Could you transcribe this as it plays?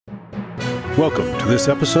Welcome to this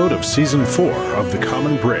episode of Season 4 of The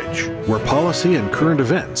Common Bridge, where policy and current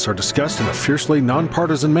events are discussed in a fiercely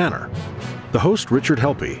nonpartisan manner. The host, Richard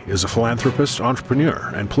Helppie, is a philanthropist,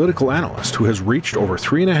 entrepreneur, and political analyst who has reached over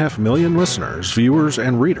 3.5 million listeners, viewers,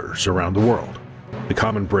 and readers around the world. The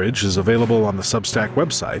Common Bridge is available on the Substack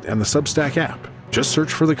website and the Substack app. Just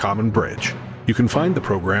search for The Common Bridge. You can find the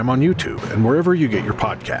program on YouTube and wherever you get your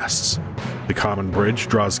podcasts. The Common Bridge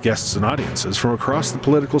draws guests and audiences from across the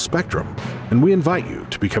political spectrum, and we invite you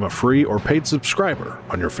to become a free or paid subscriber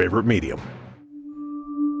on your favorite medium.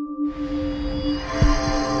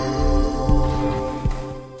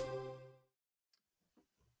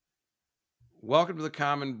 Welcome to The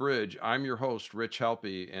Common Bridge. I'm your host, Rich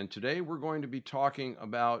Helppie, and today we're going to be talking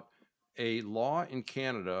about a law in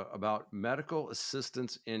Canada about medical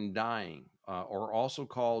assistance in dying, or also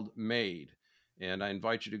called MAID. And I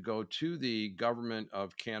invite you to go to the Government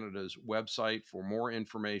of Canada's website for more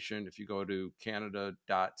information. If you go to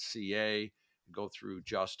canada.ca, go through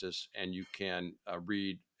Justice, and you can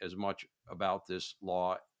read as much about this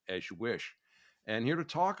law as you wish. And here to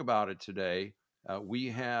talk about it today, we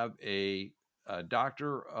have a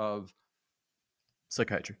doctor of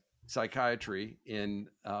psychiatry in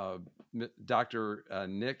Dr.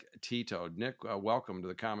 Nick Tito. Nick, welcome to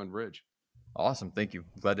The Common Bridge. Awesome. Thank you.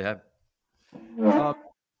 Glad to have.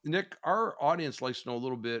 Nick, our audience likes to know a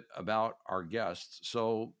little bit about our guests.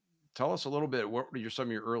 So tell us a little bit, what were some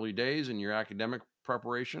of your early days in your academic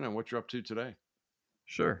preparation and what you're up to today?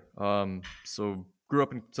 Sure. So grew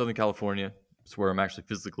up in Southern California. It's where I'm actually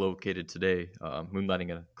physically located today,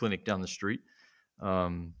 moonlighting a clinic down the street.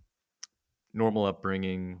 Normal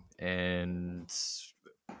upbringing, and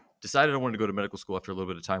decided I wanted to go to medical school after a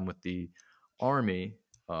little bit of time with the Army,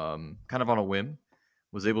 kind of on a whim.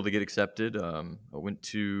 Was able to get accepted. I went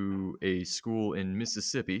to a school in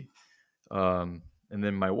Mississippi, and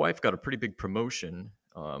then my wife got a pretty big promotion,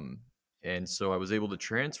 and so I was able to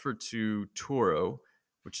transfer to Toro,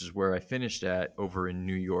 which is where I finished at over in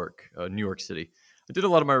New York City. I did a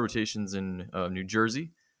lot of my rotations in New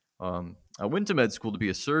Jersey. I went to med school to be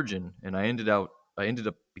a surgeon, and I ended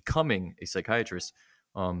up becoming a psychiatrist.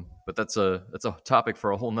 But that's a topic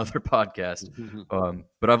for a whole nother podcast.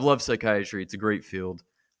 But I've loved psychiatry. It's a great field.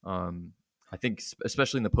 I think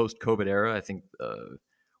especially in the post-COVID era, I think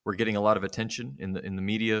we're getting a lot of attention in the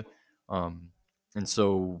media. And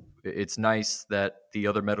so it's nice that the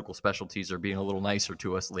other medical specialties are being a little nicer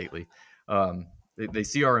to us lately. They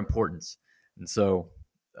see our importance. And so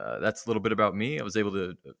that's a little bit about me.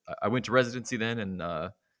 I went to residency then, and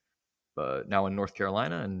now in North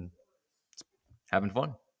Carolina, and having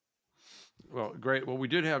fun. Well, great. Well, we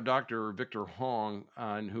did have Dr. Victor Hong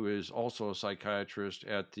on, who is also a psychiatrist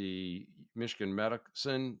at the Michigan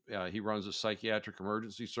Medicine. He runs the Psychiatric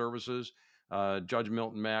Emergency Services. Judge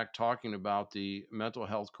Milton Mack talking about the mental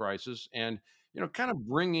health crisis and, kind of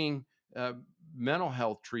bringing mental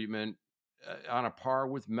health treatment on a par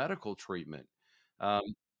with medical treatment.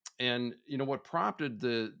 And what prompted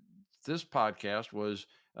this podcast was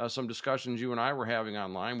some discussions you and I were having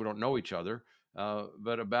online. We don't know each other.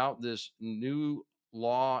 But about this new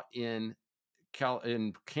law in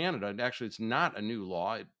Canada. And actually, it's not a new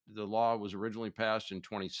law. The law was originally passed in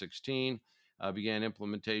 2016, began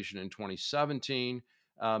implementation in 2017,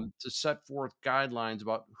 to set forth guidelines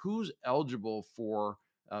about who's eligible for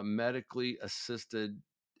medically assisted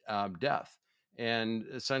death. And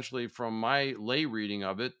essentially, from my lay reading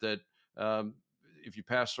of it, that if you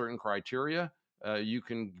pass certain criteria, you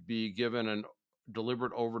can be given a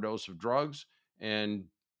deliberate overdose of drugs and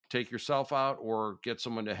take yourself out or get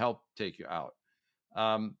someone to help take you out.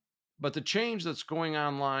 But the change that's going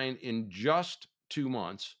online in just 2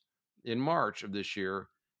 months, in March of this year,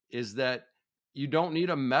 is that you don't need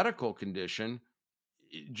a medical condition.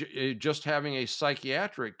 Just having a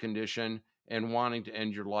psychiatric condition and wanting to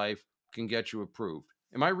end your life can get you approved.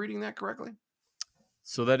 Am I reading that correctly?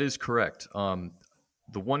 So that is correct. The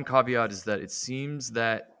one caveat is that it seems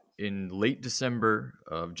that in late December,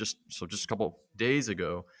 just a couple days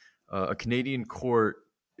ago, a Canadian court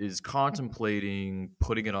is contemplating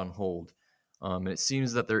putting it on hold. And it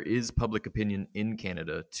seems that there is public opinion in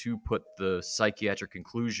Canada to put the psychiatric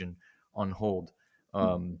inclusion on hold.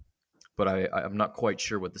 But I'm not quite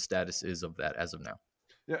sure what the status is of that as of now.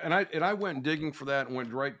 Yeah, and I went digging for that and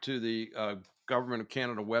went right to the Government of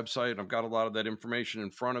Canada website. I've got a lot of that information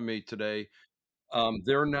in front of me today.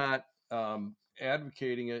 They're not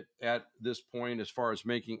advocating it at this point as far as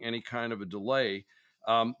making any kind of a delay.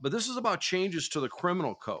 But this is about changes to the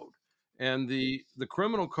criminal code. And the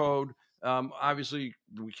criminal code, obviously,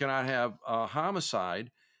 we cannot have homicide,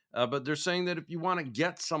 but they're saying that if you want to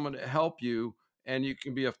get someone to help you and you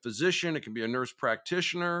can be a physician, it can be a nurse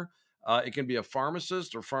practitioner, it can be a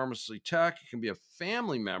pharmacist or pharmacy tech, it can be a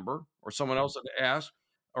family member or someone else that asked,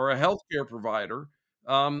 or a healthcare provider.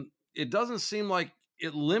 It doesn't seem like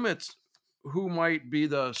it limits who might be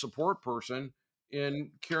the support person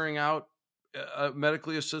in carrying out a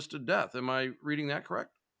medically assisted death. Am I reading that correct?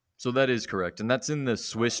 So that is correct, and that's in the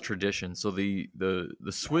Swiss tradition. So the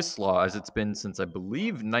Swiss law, as it's been since I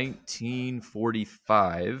believe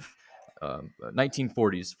 1945,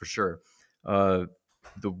 1940s for sure. Uh,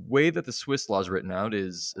 the way that the Swiss law is written out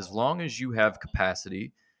is, as long as you have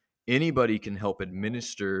capacity, anybody can help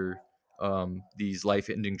administer these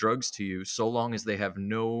life-ending drugs to you, so long as they have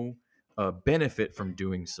no benefit from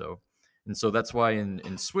doing so. And so that's why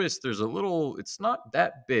in Swiss, there's a little, it's not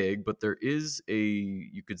that big, but there is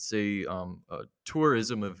you could say, a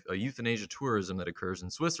a euthanasia tourism that occurs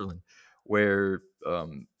in Switzerland, where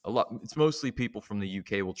it's mostly people from the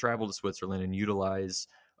UK will travel to Switzerland and utilize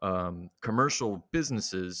commercial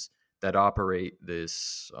businesses that operate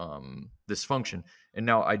this function. And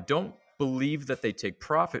now I don't believe that they take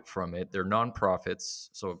profit from it. They're nonprofits,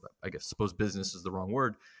 so suppose business is the wrong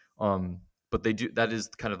word. But they do. That is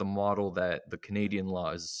kind of the model that the Canadian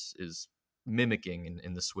law is mimicking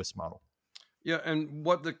in the Swiss model. Yeah, and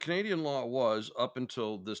what the Canadian law was up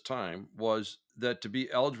until this time was that to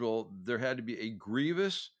be eligible, there had to be a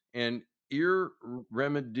grievous and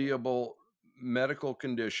irremediable medical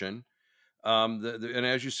condition. And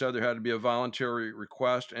as you said, there had to be a voluntary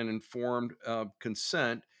request and informed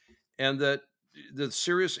consent, and that the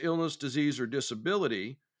serious illness, disease, or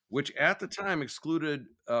disability, which at the time excluded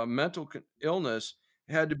illness,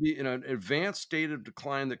 had to be in an advanced state of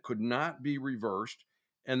decline that could not be reversed,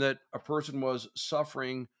 and that a person was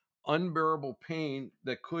suffering unbearable pain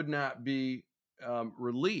that could not be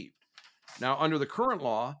relieved. Now, under the current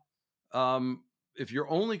law, if your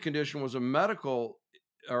only condition was a medical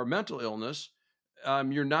or mental illness,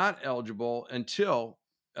 you're not eligible until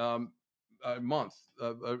a month,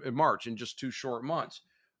 in March, in just 2 short months.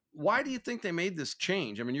 Why do you think they made this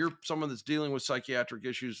change? I mean, you're someone that's dealing with psychiatric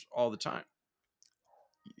issues all the time.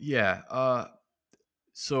 Yeah.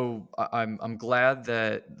 So I'm glad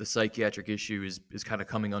that the psychiatric issue is kind of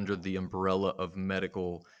coming under the umbrella of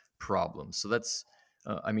medical problems. So that's,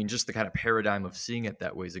 just the kind of paradigm of seeing it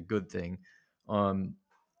that way is a good thing. The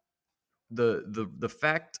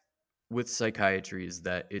fact with psychiatry is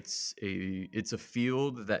that it's a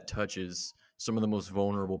field that touches some of the most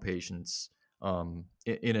vulnerable patients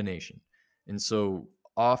in a nation. And so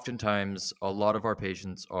oftentimes a lot of our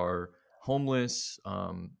patients are homeless.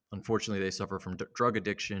 Unfortunately, they suffer from drug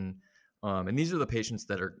addiction. And these are the patients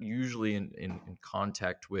that are usually in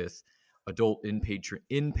contact with adult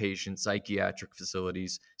inpatient psychiatric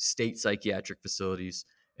facilities, state psychiatric facilities,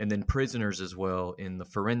 and then prisoners as well in the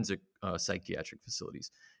forensic psychiatric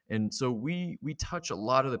facilities. And so we touch a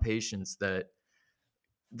lot of the patients that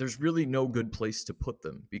there's really no good place to put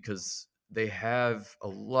them, because they have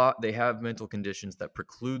mental conditions that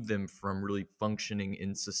preclude them from really functioning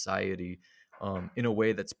in society in a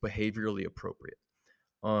way that's behaviorally appropriate.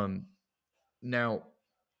 Now,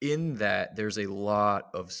 in that, there's a lot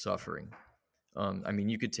of suffering.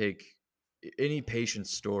 You could take any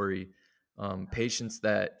patient's story, patients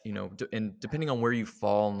that, and depending on where you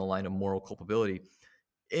fall in the line of moral culpability,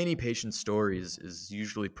 any patient's story is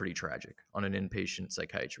usually pretty tragic on an inpatient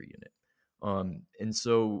psychiatry unit. And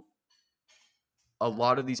so a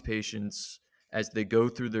lot of these patients, as they go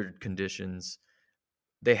through their conditions,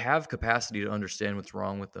 they have capacity to understand what's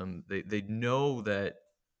wrong with them. They know that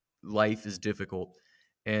life is difficult,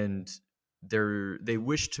 and they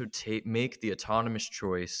wish to make the autonomous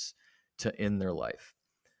choice to end their life,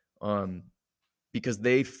 because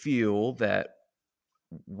they feel that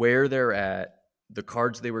where they're at, the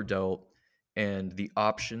cards they were dealt, and the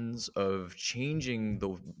options of changing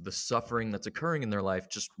the suffering that's occurring in their life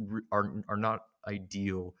just are not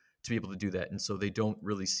ideal to be able to do that. And so they don't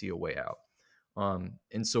really see a way out.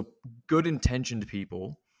 And so good intentioned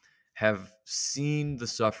people have seen the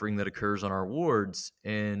suffering that occurs on our wards,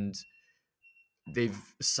 and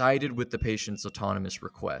they've sided with the patient's autonomous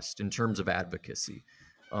request in terms of advocacy.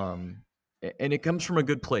 And it comes from a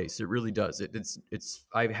good place. It really does.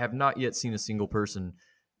 I have not yet seen a single person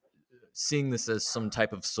seeing this as some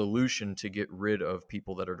type of solution to get rid of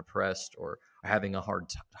people that are depressed or having a hard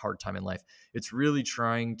time in life. It's really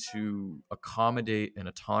trying to accommodate an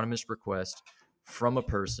autonomous request from a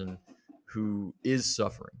person who is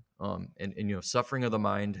suffering. And suffering of the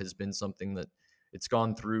mind has been something that it's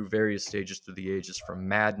gone through various stages through the ages, from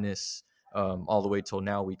madness all the way till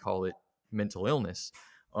now we call it mental illness.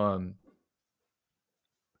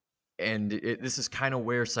 and this is kind of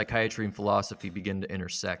where psychiatry and philosophy begin to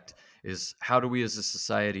intersect, is how do we as a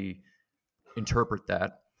society interpret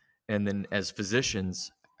that? And then as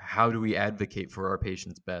physicians, how do we advocate for our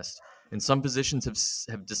patients best? And some physicians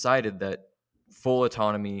have decided that full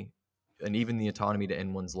autonomy and even the autonomy to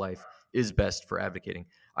end one's life is best for advocating.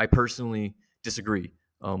 I personally disagree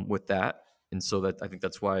with that. And so that I think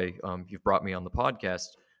that's why you've brought me on the podcast.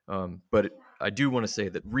 But I do want to say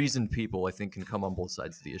that reasoned people, I think, can come on both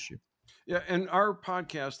sides of the issue. Yeah, and our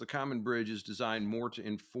podcast, The Common Bridge, is designed more to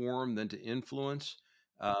inform than to influence.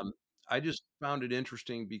 Um, I just found it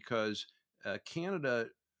interesting because Canada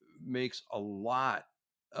makes a lot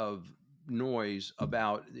of noise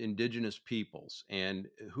about indigenous peoples and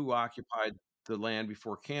who occupied the land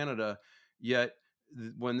before Canada. Yet,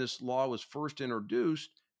 when this law was first introduced,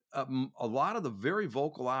 a lot of the very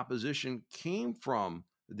vocal opposition came from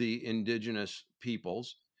the indigenous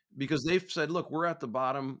peoples because they've said, look, we're at the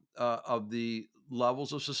bottom of the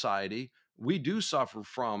levels of society. We do suffer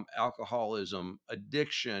from alcoholism,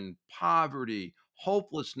 addiction, poverty,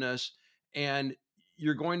 hopelessness, and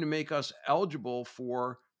you're going to make us eligible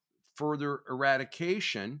for further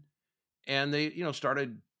eradication. And they,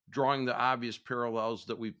 started drawing the obvious parallels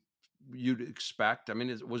that you'd expect. I mean,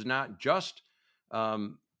 it was not just,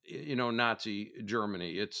 Nazi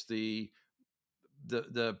Germany. It's the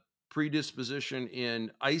predisposition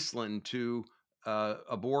in Iceland to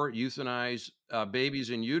abort, euthanize babies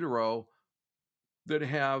in utero that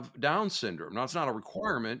have Down syndrome. Now, it's not a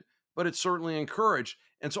requirement, but it's certainly encouraged.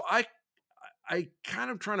 And so I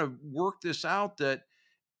kind of trying to work this out that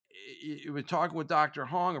we're talking with Dr.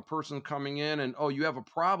 Hong, a person coming in and, oh, you have a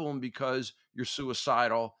problem because you're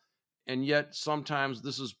suicidal. And yet sometimes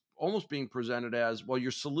this is almost being presented as, well,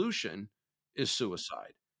 your solution is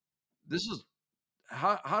suicide. This is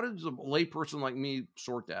how does a layperson like me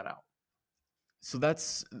sort that out? So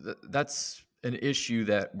that's an issue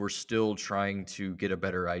that we're still trying to get a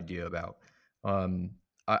better idea about.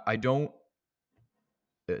 I don't.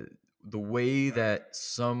 The way that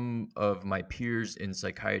some of my peers in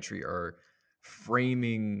psychiatry are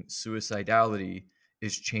framing suicidality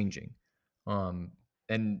is changing,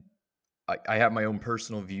 and I have my own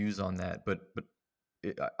personal views on that. But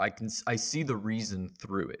I see the reason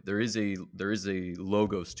through it. There is a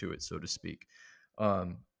logos to it, so to speak.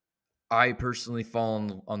 I personally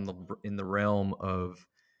fall in the realm of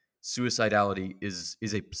suicidality is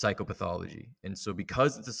a psychopathology, and so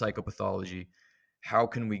because it's a psychopathology, how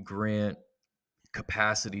can we grant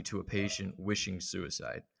capacity to a patient wishing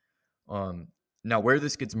suicide? Um, Now, where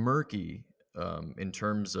this gets murky in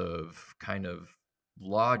terms of kind of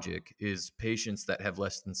logic is patients that have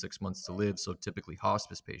less than 6 months to live, so typically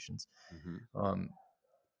hospice patients. Um,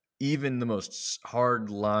 Even the most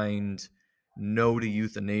hard-lined no to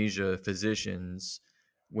euthanasia physicians,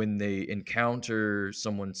 when they encounter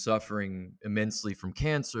someone suffering immensely from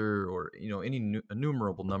cancer or any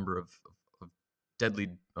innumerable number of deadly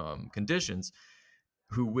conditions,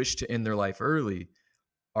 who wish to end their life early,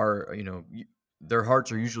 are their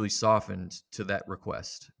hearts are usually softened to that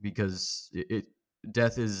request, because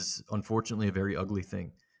death is unfortunately a very ugly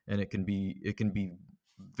thing, and it can be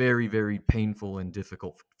very, very painful and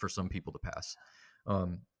difficult for some people to pass.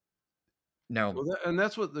 Now, Well, and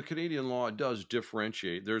that's what the Canadian law does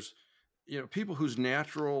differentiate. There's, people whose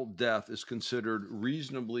natural death is considered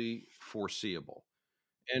reasonably foreseeable.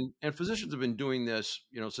 And physicians have been doing this,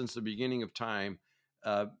 since the beginning of time,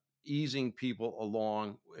 uh, easing people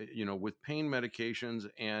along, with pain medications,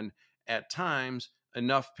 and at times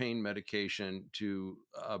enough pain medication to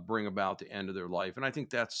bring about the end of their life. And I think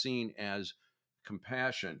that's seen as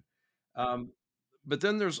compassion. Um, but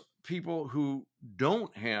then there's people who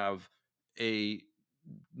don't have a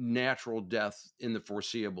natural death in the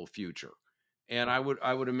foreseeable future. And I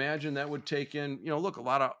would imagine that would take in, look, a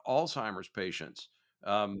lot of Alzheimer's patients.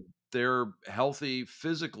 They're healthy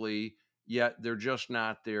physically, yet they're just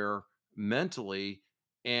not there mentally.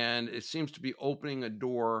 And it seems to be opening a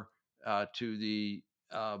door to the,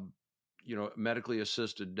 medically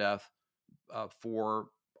assisted death for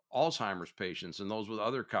Alzheimer's patients and those with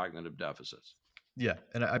other cognitive deficits. yeah,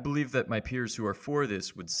 and I believe that my peers who are for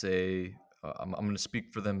this would say, I'm going to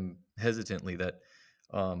speak for them hesitantly, that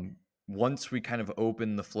once we kind of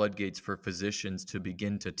open the floodgates for physicians to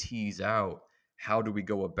begin to tease out how do we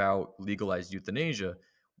go about legalized euthanasia,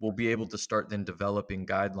 we'll be able to start then developing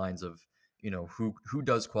guidelines of who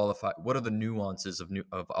does qualify, what are the nuances of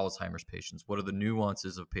Alzheimer's patients, what are the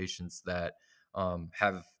nuances of patients that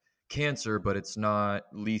have cancer but it's not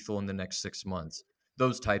lethal in the next 6 months,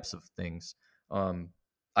 those types of things.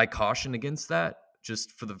 I caution against that,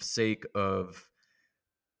 just for the sake of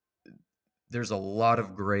there's a lot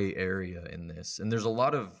of gray area in this, and there's a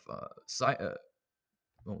lot of I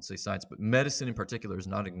won't say science, but medicine in particular is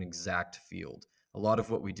not an exact field. A lot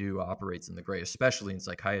of what we do operates in the gray, especially in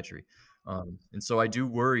psychiatry. And so I do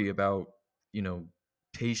worry about,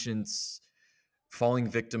 patients falling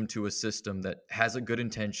victim to a system that has a good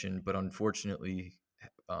intention, but unfortunately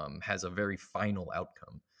has a very final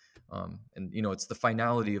outcome. And it's the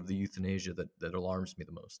finality of the euthanasia that alarms me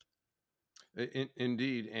the most.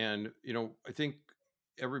 Indeed. And, I think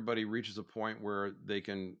everybody reaches a point where they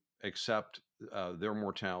can accept their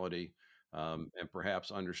mortality, and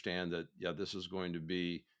perhaps understand that, yeah, this is going to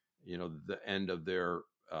be, the end of their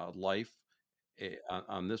life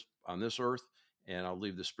on this earth. And I'll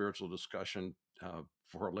leave the spiritual discussion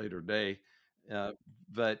for a later day. Uh,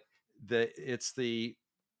 but it's the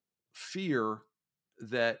fear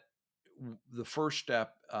that the first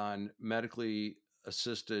step on medically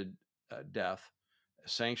assisted death,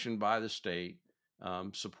 sanctioned by the state,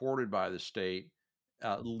 supported by the state,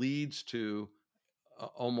 leads to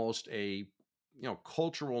almost a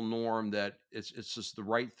cultural norm that it's just the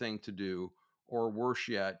right thing to do, or worse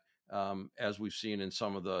yet, as we've seen in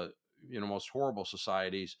some of the most horrible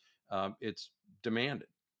societies, it's demanded.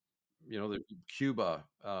 Cuba,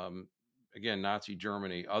 again, Nazi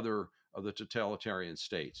Germany, other of the totalitarian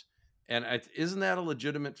states. And isn't that a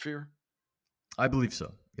legitimate fear? I believe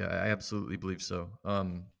so. Yeah, I absolutely believe so.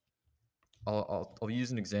 I'll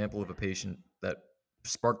use an example of a patient that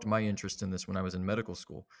sparked my interest in this when I was in medical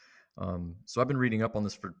school. So I've been reading up on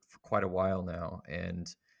this for quite a while now, and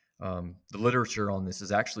the literature on this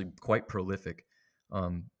is actually quite prolific.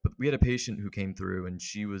 But we had a patient who came through, and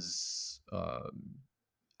she was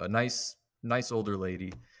a nice older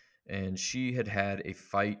lady, and she had had a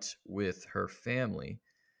fight with her family.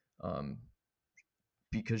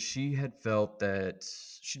 Because she had felt that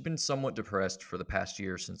she'd been somewhat depressed for the past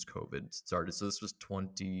year since COVID started. So this was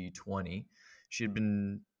 2020. She had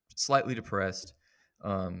been slightly depressed.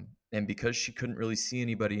 And because she couldn't really see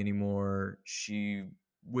anybody anymore, she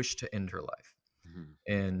wished to end her life. Mhm.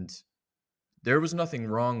 And there was nothing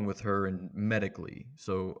wrong with her medically.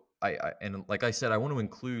 So and like I said, I want to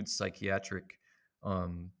include psychiatric. I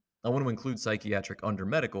want to include psychiatric under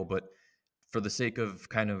medical, but for the sake of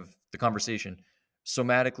kind of the conversation,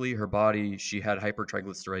 somatically, her body, she had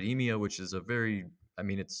hypertriglyceridemia, which is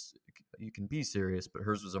you can be serious, but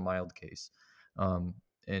hers was a mild case.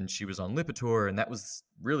 And she was on Lipitor, and that was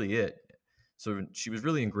really it. So she was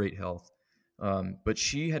really in great health. But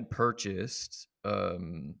she had purchased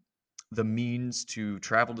the means to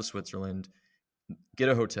travel to Switzerland, get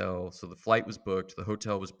a hotel. So the flight was booked, the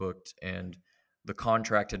hotel was booked, and the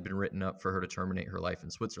contract had been written up for her to terminate her life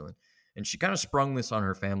in Switzerland. And she kind of sprung this on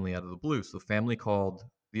her family out of the blue. So the family called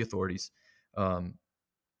the authorities.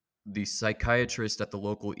 The psychiatrist at the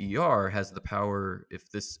local ER has the power,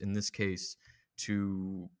 in this case,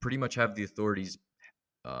 to pretty much have the authorities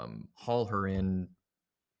haul her in.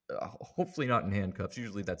 Hopefully not in handcuffs.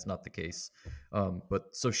 Usually that's not the case.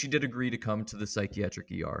 But so she did agree to come to the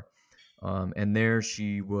psychiatric ER. And there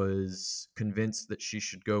she was convinced that she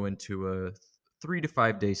should go into a 3 to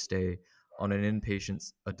 5 day stay on an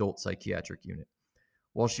inpatient adult psychiatric unit.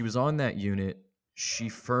 While she was on that unit, she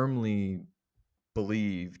firmly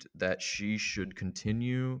believed that she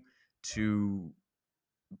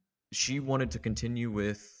wanted to continue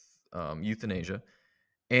with euthanasia,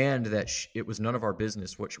 and that it was none of our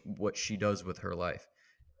business what she does with her life.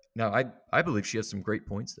 Now, I believe she has some great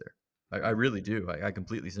points there. I really do. I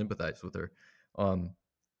completely sympathize with her. And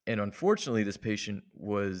unfortunately, this patient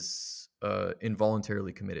was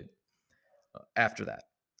involuntarily committed after that.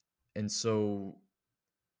 And so,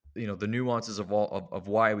 the nuances of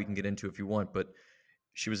why we can get into if you want, but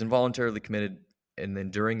she was involuntarily committed. And then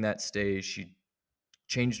during that stay, she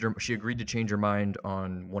agreed to change her mind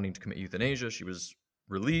on wanting to commit euthanasia. She was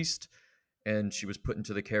released, and she was put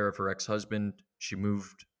into the care of her ex-husband. She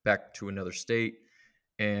moved back to another state,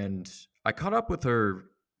 and I caught up with her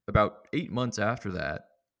about 8 months after that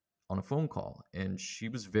on a phone call, and she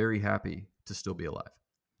was very happy to still be alive.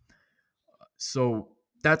 So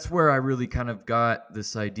that's where I really kind of got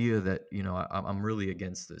this idea that, I'm really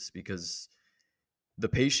against this, because the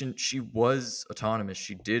patient, she was autonomous.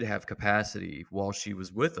 She did have capacity while she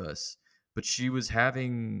was with us, but she was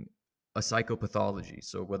having a psychopathology.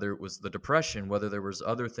 So whether it was the depression, whether there was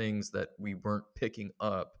other things that we weren't picking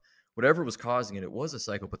up, whatever was causing it, it was a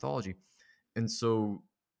psychopathology. And so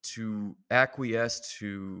to acquiesce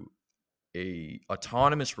to a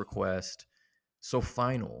autonomous request so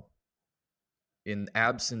final in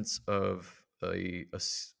absence of a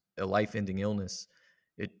life-ending illness,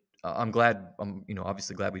 I'm glad. I'm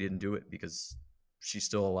obviously glad we didn't do it, because she's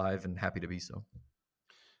still alive and happy to be so.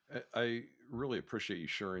 I really appreciate you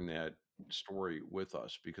sharing that story with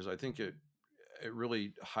us, because I think it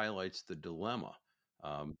really highlights the dilemma.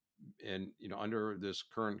 Um, and under this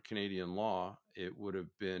current Canadian law, it would have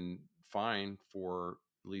been fine for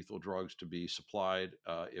lethal drugs to be supplied,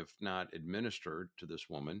 if not administered, to this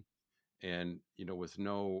woman, and with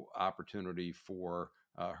no opportunity for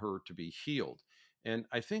her to be healed. And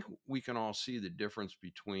I think we can all see the difference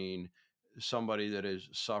between somebody that is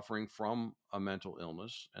suffering from a mental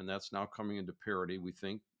illness, and that's now coming into parity, we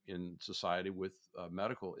think, in society with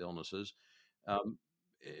medical illnesses. um,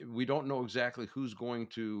 we don't know exactly who's going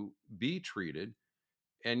to be treated,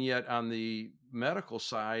 and yet on the medical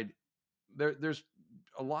side, there's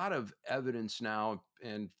a lot of evidence now,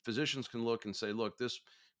 and physicians can look and say, look, this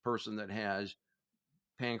person that has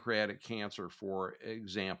pancreatic cancer, for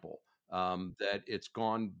example, that it's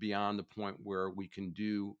gone beyond the point where we can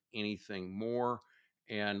do anything more,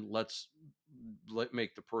 and let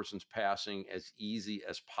make the person's passing as easy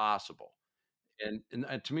as possible. And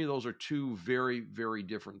to me, those are two very, very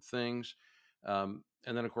different things. And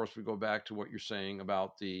then, of course, we go back to what you're saying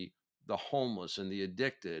about the homeless and the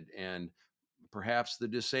addicted, and perhaps the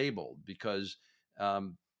disabled, because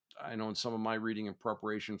um, I know in some of my reading in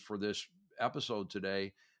preparation for this episode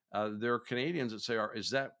today, there are Canadians that say,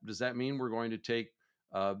 does that mean we're going to take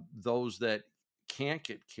those that can't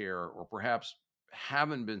get care, or perhaps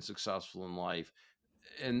haven't been successful in life,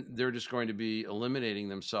 and they're just going to be eliminating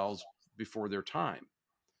themselves before their time?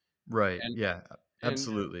 Right. And Yeah, and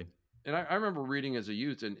absolutely. and I remember reading as a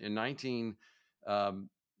youth in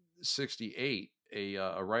 1968, a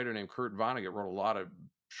writer named Kurt Vonnegut wrote a lot of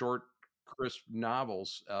short, crisp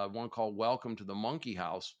novels. One called "Welcome to the Monkey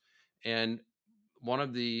House," and one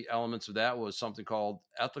of the elements of that was something called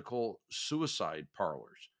ethical suicide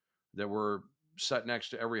parlors that were set next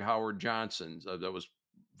to every Howard Johnson's. That was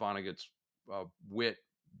Vonnegut's wit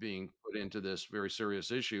being put into this very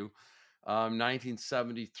serious issue.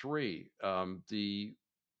 1973, the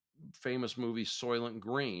famous movie Soylent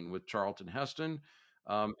Green with Charlton Heston.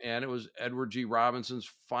 And it was Edward G. Robinson's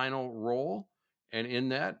final role. And in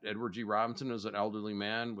that, Edward G. Robinson, as an elderly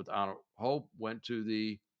man without hope, went to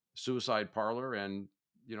the suicide parlor and,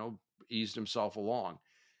 eased himself along.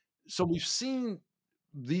 So we've seen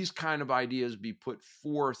these kind of ideas be put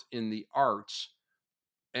forth in the arts.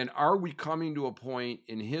 And are we coming to a point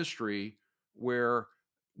in history where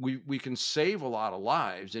we can save a lot of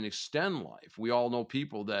lives and extend life? We all know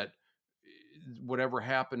people that whatever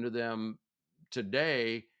happened to them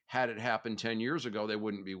today, had it happened 10 years ago, they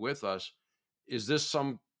wouldn't be with us. Is this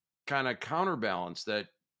some kind of counterbalance that,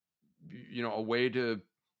 a way to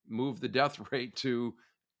move the death rate to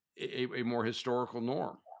a more historical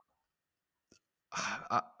norm?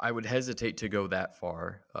 I would hesitate to go that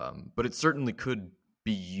far, but it certainly could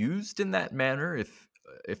be used in that manner if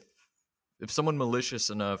if someone malicious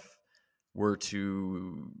enough were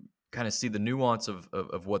to kind of see the nuance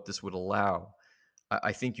of what this would allow.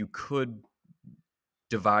 I think you could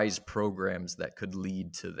devise programs that could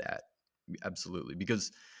lead to that. Absolutely.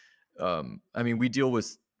 Because, I mean, we deal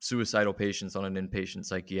with suicidal patients on an inpatient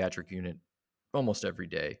psychiatric unit almost every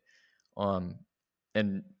day.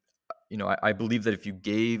 And, I believe that if you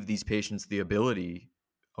gave these patients the ability,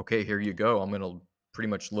 okay, here you go, I'm going to pretty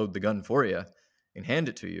much load the gun for you and hand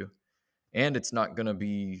it to you. And it's not going to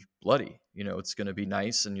be bloody. It's going to be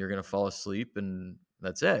nice and you're going to fall asleep and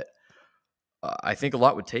that's it. I think a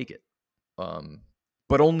lot would take it.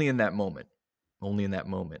 But only in that moment,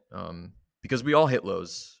 because we all hit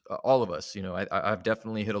lows, all of us. I've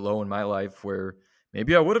definitely hit a low in my life where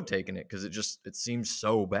maybe I would have taken it because it seems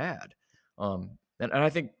so bad. And I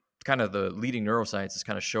think kind of the leading neuroscience is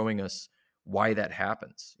kind of showing us why that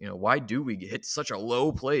happens. Why do we hit such a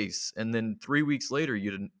low place and then 3 weeks later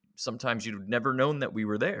sometimes you'd never known that we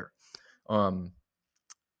were there. The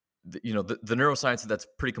neuroscience, that's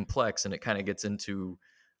pretty complex, and it kind of gets into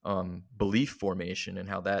belief formation and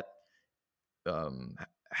how that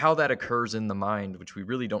occurs in the mind, which we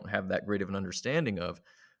really don't have that great of an understanding of.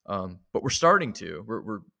 But we're starting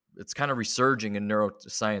to. It's kind of resurging in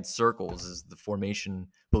neuroscience circles, is the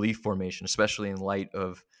belief formation, especially in light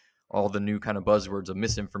of all the new kind of buzzwords of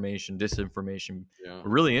misinformation, disinformation. Yeah.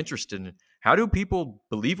 We're really interested in how do people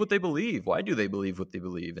believe what they believe? Why do they believe what they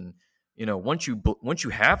believe? And once you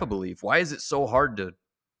have a belief, why is it so hard to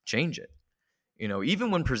change it?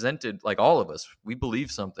 Even when presented, like all of us, we believe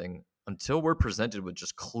something until we're presented with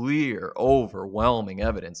just clear, overwhelming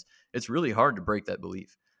evidence. It's really hard to break that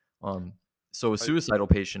belief. So a suicidal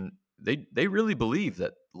patient, they really believe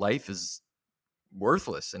that life is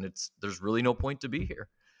worthless and there's really no point to be here.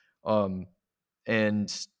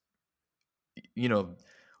 And you know,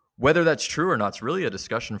 whether that's true or not, it's really a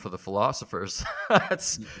discussion for the philosophers.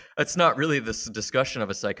 That's not really this discussion of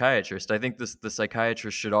a psychiatrist. I think the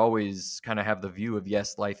psychiatrist should always kind of have the view of,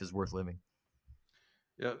 yes, life is worth living.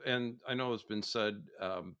 Yeah, and I know it's been said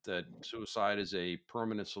that suicide is a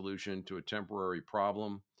permanent solution to a temporary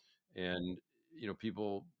problem, and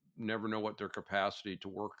people never know what their capacity to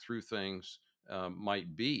work through things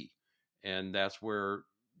might be, and that's where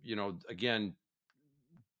again,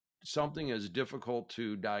 something as difficult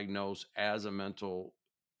to diagnose as a mental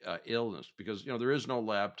illness, because there is no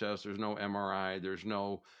lab test, there's no MRI, there's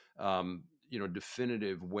no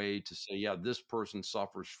definitive way to say, yeah, this person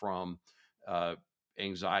suffers from uh,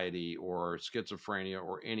 anxiety or schizophrenia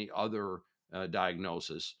or any other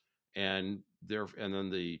diagnosis, and then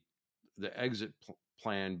the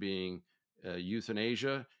plan being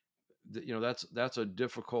euthanasia. That's a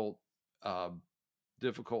uh,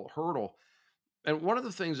 difficult hurdle. And one of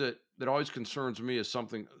the things that always concerns me is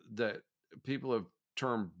something that people have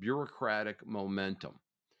termed bureaucratic momentum.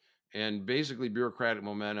 And basically, bureaucratic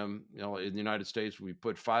momentum, in the United States, we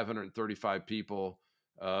put 535 people,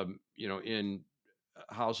 in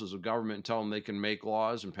houses of government and tell them they can make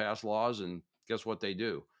laws and pass laws. And guess what they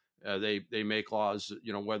do? They make laws,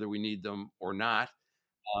 whether we need them or not.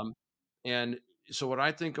 Um, and so when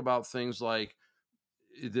I think about things like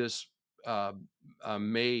this uh,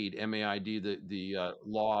 MAID, MAID, the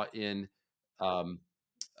law in um,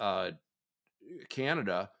 uh,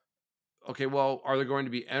 Canada. Okay, well, are there going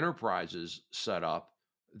to be enterprises set up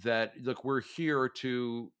that look? We're here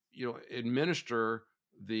to administer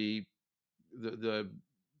the the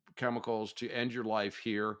chemicals to end your life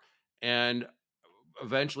here, and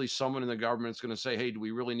eventually someone in the government is going to say, hey, do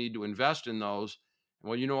we really need to invest in those?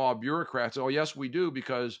 Well, all bureaucrats, oh, yes, we do,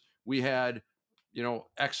 because we had,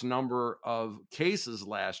 X number of cases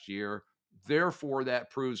last year. Therefore, that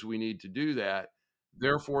proves we need to do that.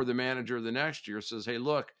 Therefore, the manager the next year says, hey,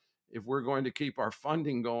 look, if we're going to keep our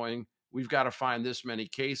funding going, we've got to find this many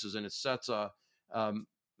cases. And it sets um,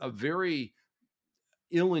 a very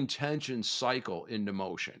ill intentioned cycle into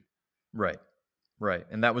motion. Right. Right.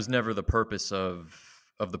 And that was never the purpose of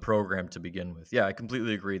the program to begin with. Yeah, I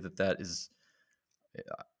completely agree that is,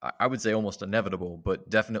 I would say, almost inevitable, but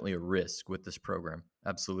definitely a risk with this program.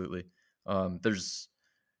 Absolutely. There's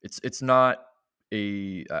it's not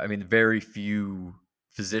I mean, very few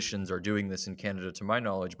physicians are doing this in Canada to my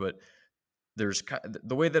knowledge, but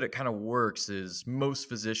the way that it kind of works is most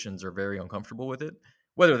physicians are very uncomfortable with it,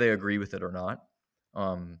 whether they agree with it or not.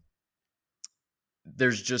 Um,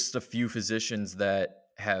 there's just a few physicians that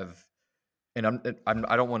have, and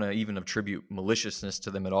I don't want to even attribute maliciousness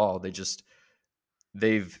to them at all.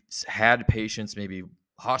 They've had patients, maybe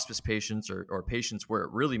hospice patients or patients where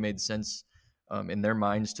it really made sense in their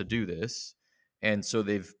minds to do this, and so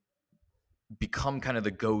they've become kind of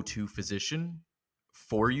the go-to physician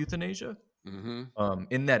for euthanasia Mm-hmm.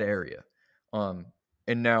 in that area. And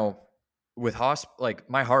now with like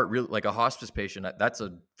my heart, really, like a hospice patient, that's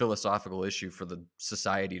a philosophical issue for the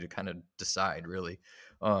society to kind of decide, really.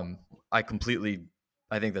 I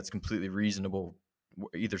think that's completely reasonable,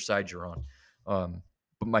 either side you're on.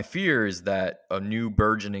 But my fear is that a new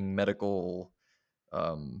burgeoning medical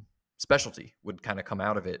specialty would kind of come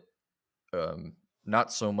out of it.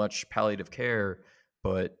 Not so much palliative care,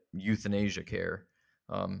 but euthanasia care.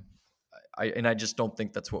 Um, I just don't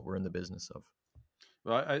think that's what we're in the business of.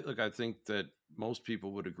 Well, I think that most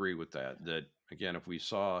people would agree with that. That again, if we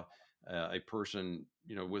saw a person,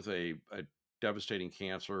 with a devastating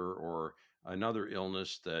cancer or another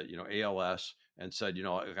illness, that ALS, and said,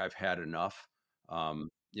 like, I've had enough.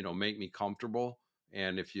 Make me comfortable,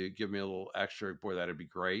 and if you give me a little extra, boy, that'd be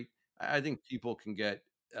great. I think people can get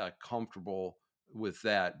comfortable with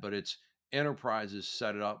that, but it's enterprises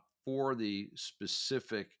set it up for the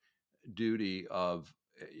specific duty of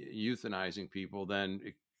euthanizing people. Then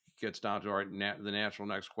it gets down to the natural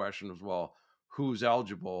next question as well: who's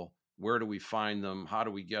eligible? Where do we find them? How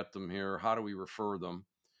do we get them here? How do we refer them?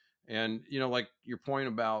 And like your point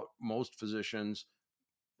about most physicians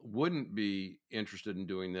wouldn't be interested in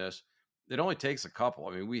doing this. It only takes a couple.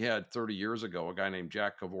 I mean, we had 30 years ago a guy named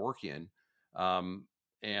Jack Kevorkian, um,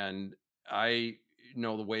 and I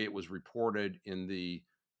know the way it was reported in the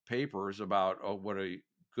papers about, oh, what a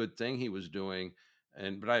good thing he was doing,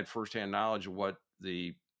 but I had firsthand knowledge of what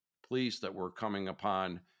the police that were coming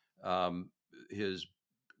upon um, his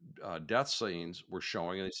death scenes were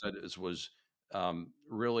showing, and they said this was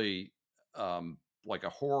really like a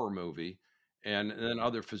horror movie. And then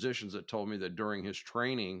other physicians that told me that during his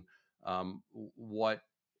training, what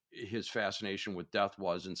his fascination with death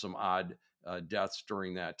was, and some odd deaths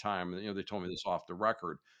during that time. And they told me this off the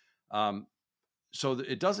record. so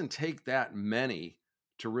it doesn't take that many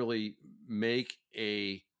to really make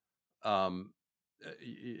a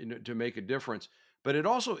to make a difference. But it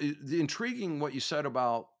also the intriguing what you said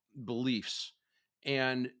about beliefs,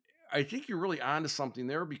 and I think you're really onto something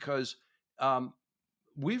there because um,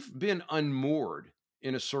 we've been unmoored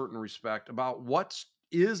in a certain respect about what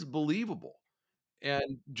is believable.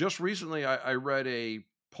 And just recently, I read a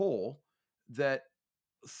poll that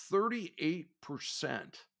 38%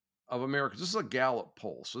 of Americans, this is a Gallup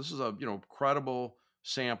poll, so this is a credible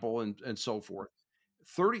sample and so forth.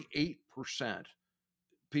 38%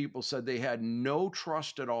 people said they had no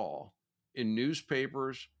trust at all in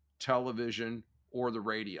newspapers, television, or the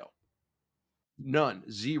radio. None,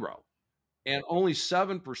 zero. And only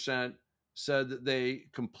 7% said that they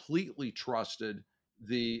completely trusted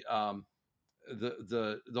the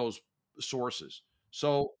those sources.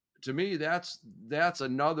 So to me, that's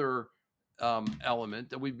another element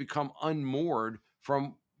that we've become unmoored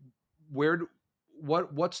from. Where do,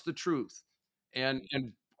 what's the truth? And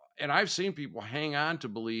I've seen people hang on to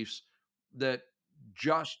beliefs that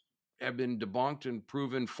just have been debunked and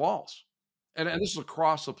proven false. And this is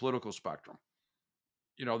across the political spectrum.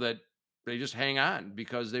 That they just hang on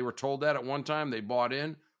because they were told that at one time, they bought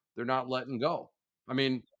in, they're not letting go. I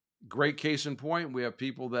mean, great case in point, we have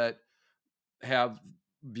people that have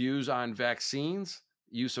views on vaccines,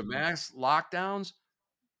 use of masks, lockdowns.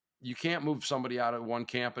 You can't move somebody out of one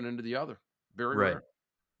camp and into the other. Very Right. rare.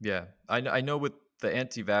 Yeah. I know with the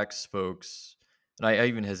anti-vax folks, and I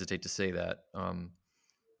even hesitate to say that,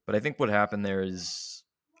 but I think what happened there is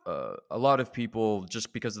a lot of people,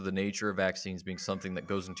 just because of the nature of vaccines being something that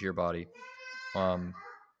goes into your body, um,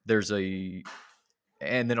 there's and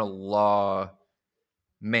then a law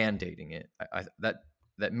mandating it.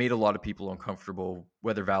 That made a lot of people uncomfortable,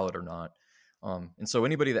 whether valid or not. And so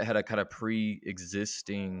anybody that had a kind of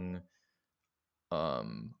pre-existing,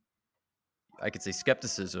 um, I could say,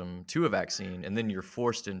 skepticism to a vaccine, and then you're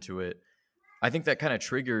forced into it, I think that kind of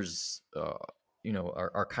triggers,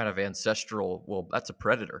 our kind of ancestral. Well, that's a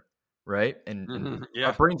predator, right? And our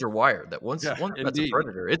Yeah. brains are wired that once Yeah. that's a Indeed.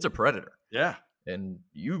 predator, it's a predator. Yeah. And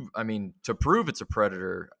I mean, to prove it's a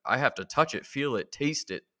predator, I have to touch it, feel it,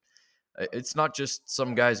 taste it. It's not just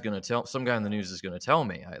some guy in the news is going to tell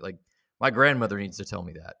me. My grandmother needs to tell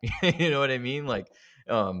me that. You know what I mean? Like,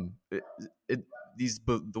 um, it, it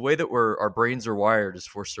the way that our brains are wired is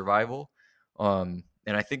for survival.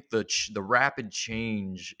 And I think the rapid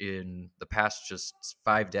change in the past just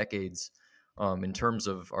 5 decades, in terms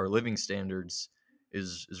of our living standards,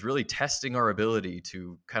 is really testing our ability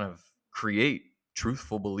to kind of create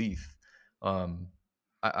truthful belief. Um,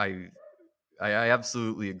 I, I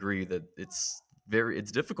absolutely agree that it's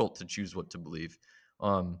difficult to choose what to believe.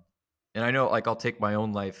 Um, and I know, like, I'll take my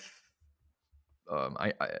own life.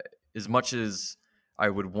 I as much as I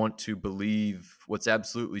would want to believe what's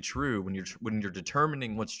absolutely true, when you're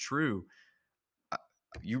determining what's true,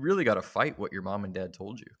 you really got to fight what your mom and dad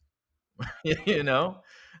told you.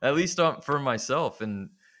 At least for myself, and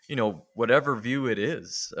whatever view it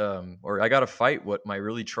is, or I got to fight what my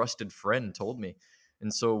really trusted friend told me.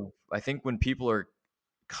 And so I think when people are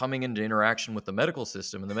coming into interaction with the medical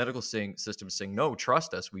system, and the medical system is saying, no,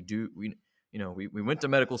 trust us, we went to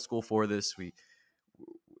medical school for this, we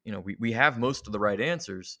have most of the right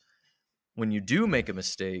answers. When you do make a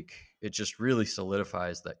mistake, it just really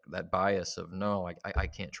solidifies that bias of, no, I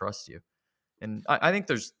can't trust you. And I think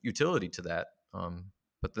there's utility to that,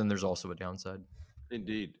 but then there's also a downside.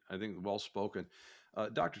 Indeed. I think well spoken.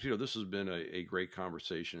 Dr. Tito, this has been a great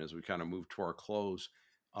conversation as we kind of move to our close.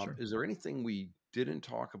 Sure. Is there anything we didn't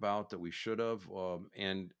talk about that we should have,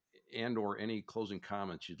 and or any closing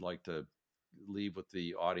comments you'd like to leave with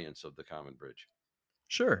the audience of the Common Bridge?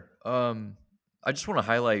 Sure. I just want to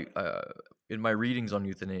highlight, in my readings on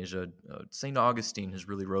euthanasia, St. Augustine has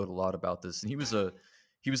really wrote a lot about this, and he was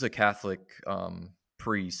a Catholic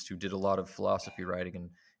priest who did a lot of philosophy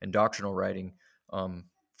writing and doctrinal writing,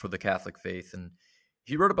 for the Catholic faith, and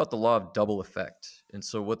he wrote about the law of double effect. And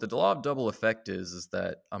so, what the law of double effect is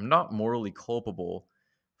that I'm not morally culpable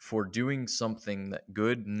for doing something that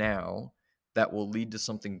good now that will lead to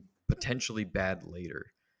something potentially bad later.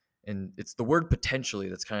 And it's the word potentially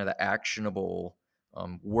that's kind of the actionable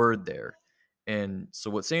word there. And so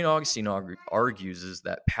what St. Augustine argues is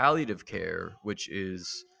that palliative care, which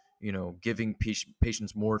is, giving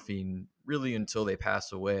patients morphine really until they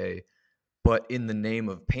pass away, but in the name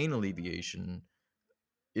of pain alleviation,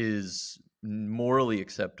 is morally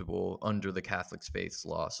acceptable under the Catholic faith's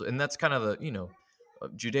law. So, and that's kind of the,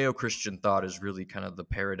 Judeo-Christian thought is really kind of the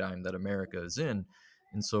paradigm that America is in.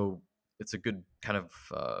 And so it's a good kind of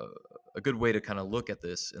a good way to kind of look at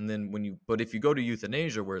this. And then but if you go to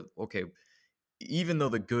euthanasia, where okay, even though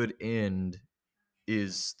the good end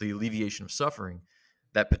is the alleviation of suffering,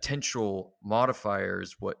 that potential modifier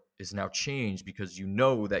is what is now changed because you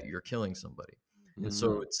know that you're killing somebody. And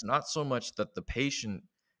so it's not so much that the patient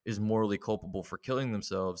is morally culpable for killing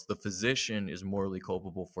themselves, the physician is morally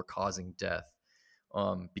culpable for causing death,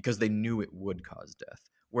 because they knew it would cause death.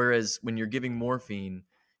 Whereas when you're giving morphine,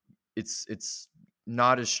 it's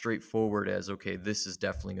not as straightforward as, okay, this is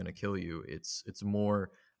definitely going to kill you. It's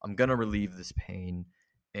more, I'm going to relieve this pain,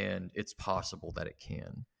 and it's possible that it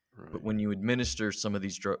can. Right. But when you administer some of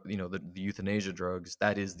these drugs, the euthanasia drugs,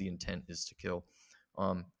 that is the intent, is to kill.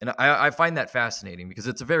 And I find that fascinating because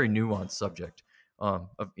it's a very nuanced subject.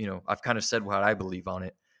 I've kind of said what I believe on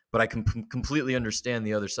it, but I can completely understand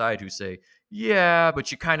the other side who say, yeah,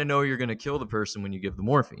 but you kind of know you're going to kill the person when you give the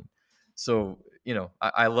morphine. So,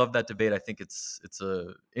 I love that debate. I think it's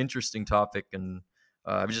a interesting topic, and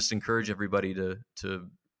I would just encourage everybody to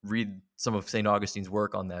read some of St. Augustine's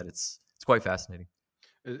work on that. It's quite fascinating.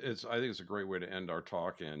 I think it's a great way to end our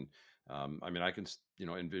talk. And I can,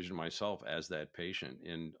 envision myself as that patient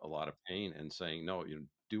in a lot of pain and saying, no,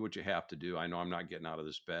 do what you have to do. I know I'm not getting out of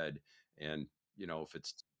this bed. And,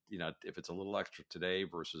 if it's a little extra today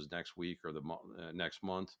versus next week or the next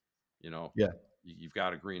month, yeah, you've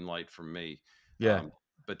got a green light from me. Yeah.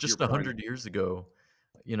 But just 100 years ago,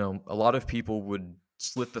 a lot of people would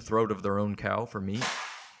slit the throat of their own cow for meat.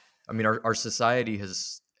 I mean, our society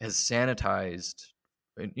has sanitized,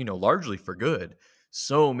 largely for good,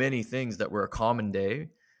 so many things that were a common day.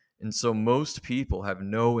 And so most people have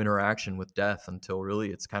no interaction with death until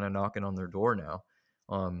really it's kind of knocking on their door now.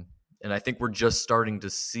 And I think we're just starting to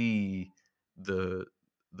see the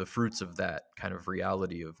fruits of that kind of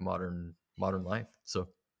reality of modern life. So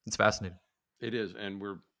it's fascinating. It is. And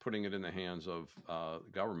we're putting it in the hands of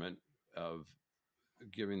government, of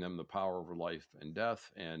giving them the power over life and death.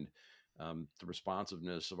 And the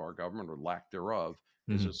responsiveness of our government, or lack thereof,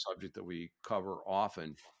 is a subject that we cover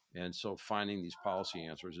often. And so finding these policy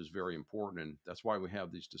answers is very important. And that's why we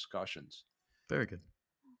have these discussions. Very good.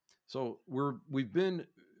 So we've been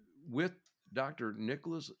with Dr.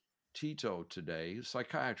 Nicholas Tito today,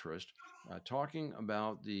 psychiatrist, talking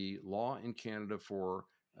about the law in Canada for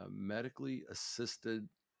medically assisted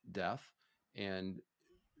death and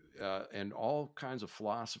all kinds of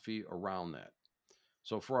philosophy around that.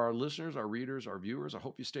 So for our listeners, our readers, our viewers, I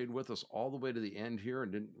hope you stayed with us all the way to the end here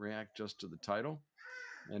and didn't react just to the title.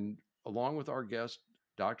 And along with our guest,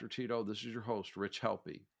 Dr. Tito, this is your host, Rich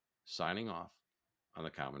Helppie, signing off on The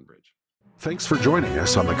Common Bridge. Thanks for joining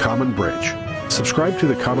us on The Common Bridge. Subscribe to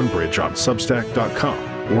The Common Bridge on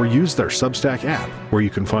Substack.com or use their Substack app, where you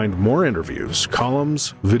can find more interviews,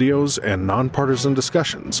 columns, videos, and nonpartisan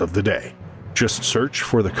discussions of the day. Just search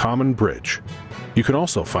for The Common Bridge. You can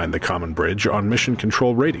also find The Common Bridge on Mission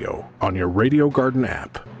Control Radio on your Radio Garden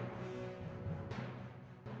app.